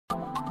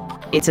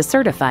It's a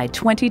certified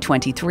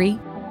 2023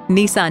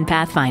 Nissan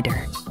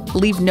Pathfinder.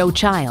 Leave no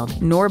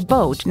child, nor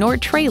boat, nor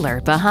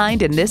trailer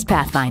behind in this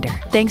Pathfinder,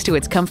 thanks to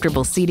its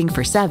comfortable seating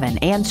for 7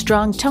 and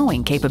strong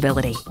towing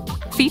capability.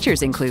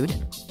 Features include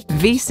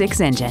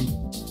V6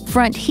 engine,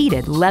 front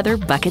heated leather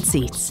bucket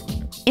seats,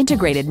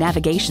 integrated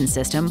navigation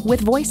system with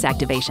voice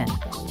activation,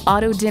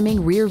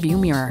 auto-dimming rear view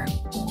mirror,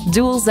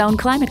 dual zone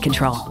climate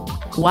control,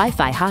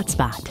 Wi-Fi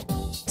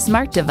hotspot,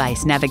 smart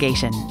device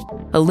navigation,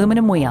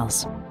 aluminum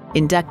wheels,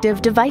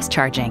 inductive device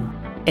charging,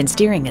 and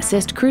steering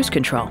assist cruise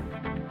control.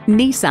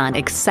 Nissan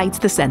excites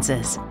the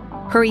senses.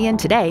 Hurry in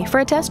today for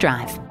a test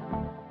drive.